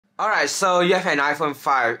Alright, so you have an iPhone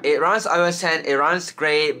 5. It runs iOS 10, it runs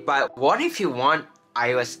great, but what if you want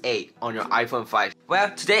iOS 8 on your iPhone 5?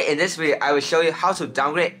 Well, today in this video, I will show you how to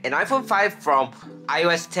downgrade an iPhone 5 from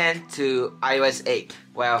iOS 10 to iOS 8.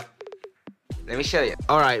 Well, let me show you.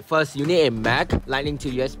 Alright, first you need a Mac, Lightning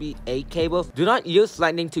to USB-A cable. Do not use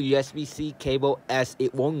Lightning to USB-C cable as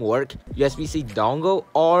it won't work. USB-C dongle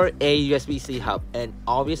or a USB-C hub. And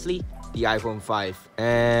obviously, the iPhone 5.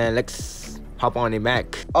 And let's hop on a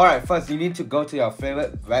Mac. Alright, first you need to go to your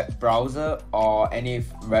favorite web browser or any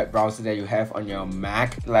web browser that you have on your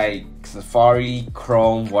Mac, like Safari,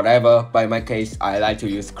 Chrome, whatever. But in my case, I like to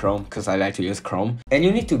use Chrome because I like to use Chrome. And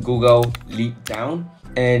you need to Google LeetDown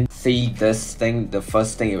and see this thing. The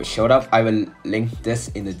first thing it will show up. I will link this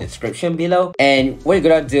in the description below. And what you're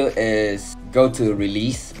gonna do is go to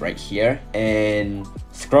release right here and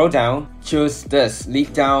scroll down, choose this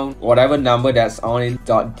LeetDown, whatever number that's on it,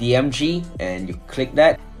 .dmg, and you click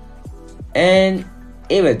that and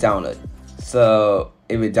it will download. So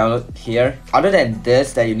it will download here. Other than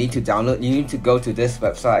this that you need to download, you need to go to this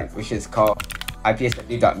website which is called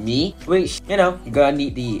ipsw.me, which you're gonna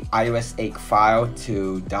need the iOS 8 file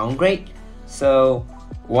to downgrade. So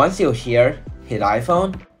once you're here, hit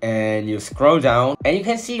iPhone and you scroll down and you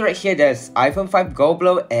can see right here there's iPhone 5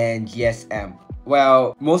 GoBlow and GSM.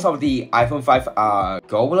 Well, most of the iPhone 5 are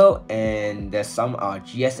GoBlow and there's some are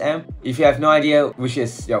GSM. If you have no idea which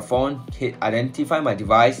is your phone, hit identify my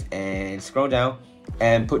device and scroll down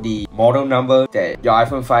and put the model number that your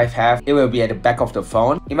iPhone 5 have. It will be at the back of the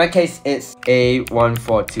phone. In my case, it's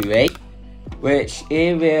A1428, which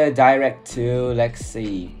it will direct to, let's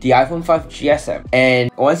see, the iPhone 5 GSM. And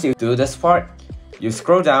once you do this part, you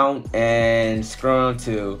scroll down and scroll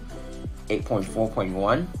to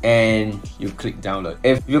 8.4.1 and you click download.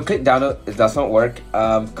 If you click download, it does not work.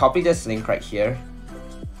 Copy this link right here,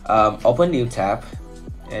 open new tab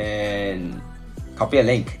and copy a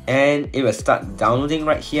link and it will start downloading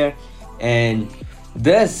right here. And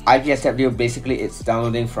this IPSW basically it's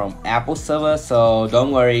downloading from Apple server, so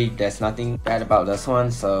don't worry, there's nothing bad about this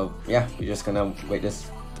one. So yeah, we're just gonna wait this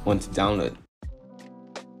one to download.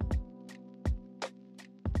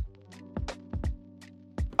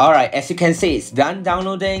 Alright, as you can see, it's done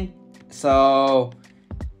downloading. So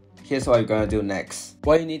here's what you're gonna do next.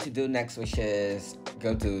 What you need to do next, which is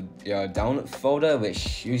go to your download folder,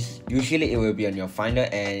 which usually it will be on your Finder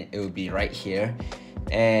and it will be right here.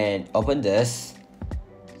 And open this.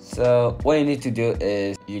 So what you need to do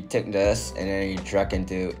is you take this and then you drag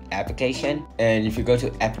into application. And if you go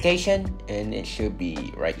to application, and it should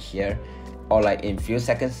be right here. Or like in few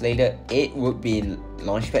seconds later, it would be in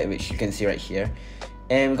Launchpad, which you can see right here.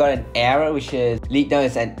 And we got an error, which is LeetDown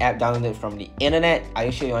is an app downloaded from the internet. Are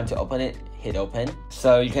you sure you want to open it? Hit open.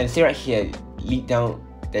 So you can see right here, LeetDown,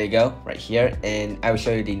 there you go, right here. And I will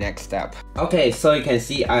show you the next step. Okay, so you can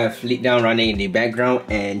see I have LeetDown running in the background.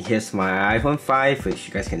 And here's my iPhone 5, which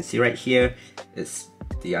you guys can see right here. It's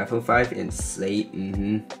the iPhone 5 in slate,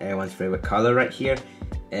 everyone's favorite color right here.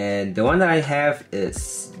 And the one that I have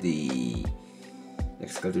is the,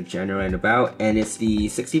 let's go to general and about, and it's the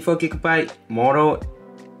 64GB model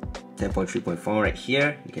 10.3.4 right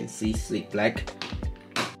here. You can see sleek black.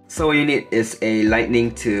 So what you need is a Lightning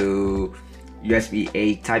to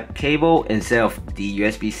USB-A type cable instead of the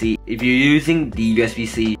USB-C. If you're using the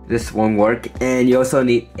USB-C, this won't work. And you also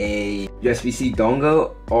need a USB-C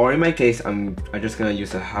dongle, or in my case, I'm just gonna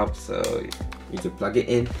use a hub, so you need to plug it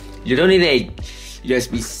in. You don't need a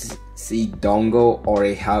USB-C dongle or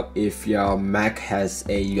a hub if your Mac has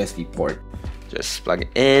a USB port. Just plug it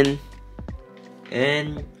in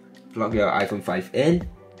and plug your iPhone 5 in.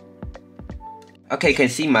 Okay, you can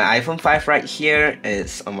see my iPhone 5 right here.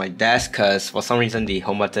 It's on my desk because for some reason the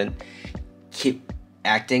home button keep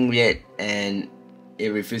acting weird and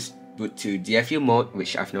it refuses boot to DFU mode,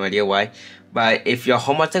 which I have no idea why. But if your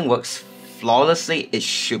home button works flawlessly, it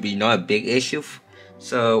should be not a big issue.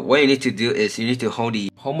 So what you need to do is you need to hold the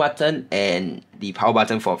home button and the power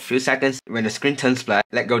button for a few seconds. When the screen turns black,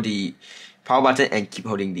 let go the power button and keep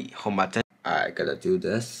holding the home button. I gotta do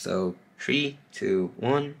this. So 3, 2,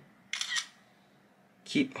 1.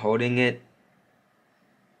 Keep holding it.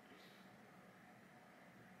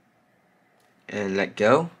 And let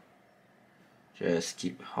go. Just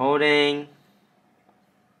keep holding.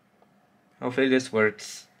 Hopefully this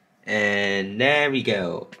works. And there we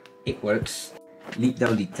go. It works.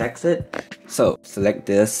 LeetDown detects it. So select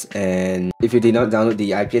this, and if you did not download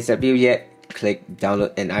the IPSW yet, click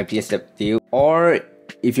download an IPSW, or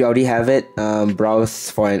if you already have it,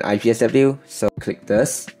 browse for an IPSW. So click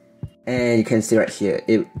this and you can see right here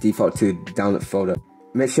it default to download folder.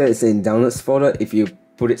 Make sure it's in downloads folder. If you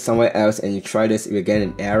put it somewhere else and you try this, you will get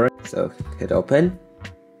an error. So hit open.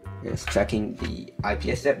 It's checking the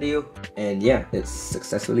IPSW, and yeah, it's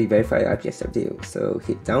successfully verified IPSW. So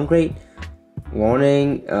hit downgrade.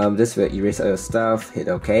 Warning, this will erase all your stuff. Hit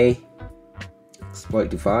OK.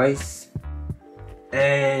 Exploit device.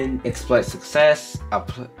 And exploit success.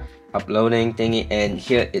 Uploading thingy, and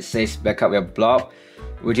here it says backup your blob.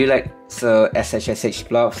 Would you like SSH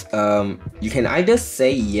blobs? You can either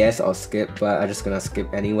say yes or skip, but I'm just gonna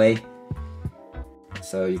skip anyway.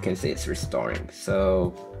 So you can see it's restoring.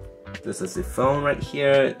 So this is the phone right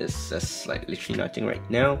here. It's just like literally nothing right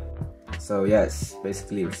now. So yeah, it's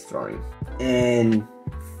basically restoring. And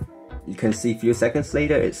you can see a few seconds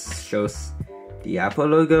later, it shows the Apple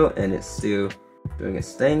logo and it's still doing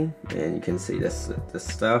its thing. And you can see this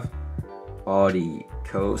stuff, all the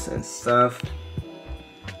codes and stuff.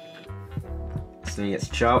 It's doing its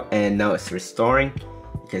job, and now it's restoring.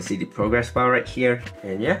 You can see the progress bar right here,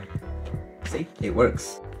 and yeah, see, it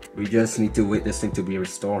works. We just need to wait this thing to be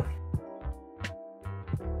restored.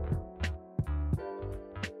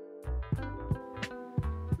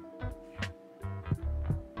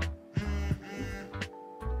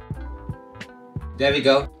 There we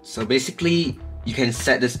go. So basically, you can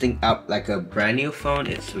set this thing up like a brand new phone,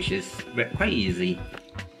 which is quite easy.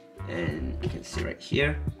 And you can see right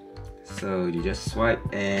here. So you just swipe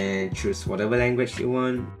and choose whatever language you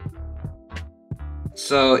want.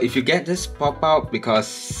 So if you get this pop out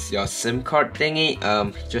because your SIM card thingy,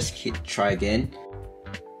 just hit try again.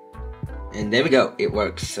 And there we go, it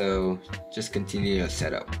works. So just continue your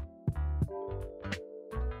setup.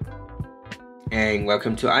 And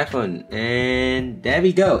welcome to iPhone, and there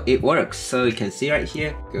we go, it works. So you can see right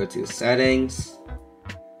here, go to settings,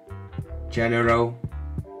 general,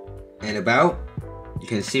 and about. You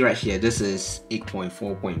can see right here, this is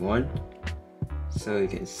 8.4.1. So you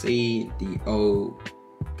can see the old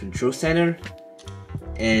control center,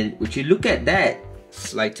 and would you look at that,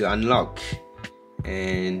 slide to unlock,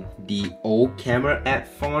 and the old camera app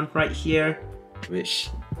font right here, which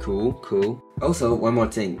cool. Also, one more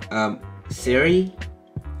thing, Siri,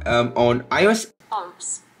 on iOS.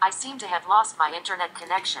 Oops, I seem to have lost my internet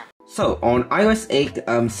connection. So on iOS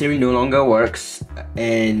 8, Siri no longer works,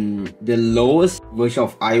 and the lowest version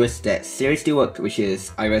of iOS that Siri still works, which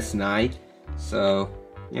is iOS 9. So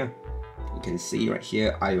yeah, you can see right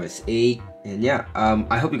here iOS 8, and yeah,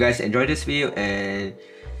 I hope you guys enjoyed this video, and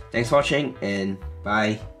thanks for watching, and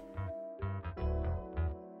bye.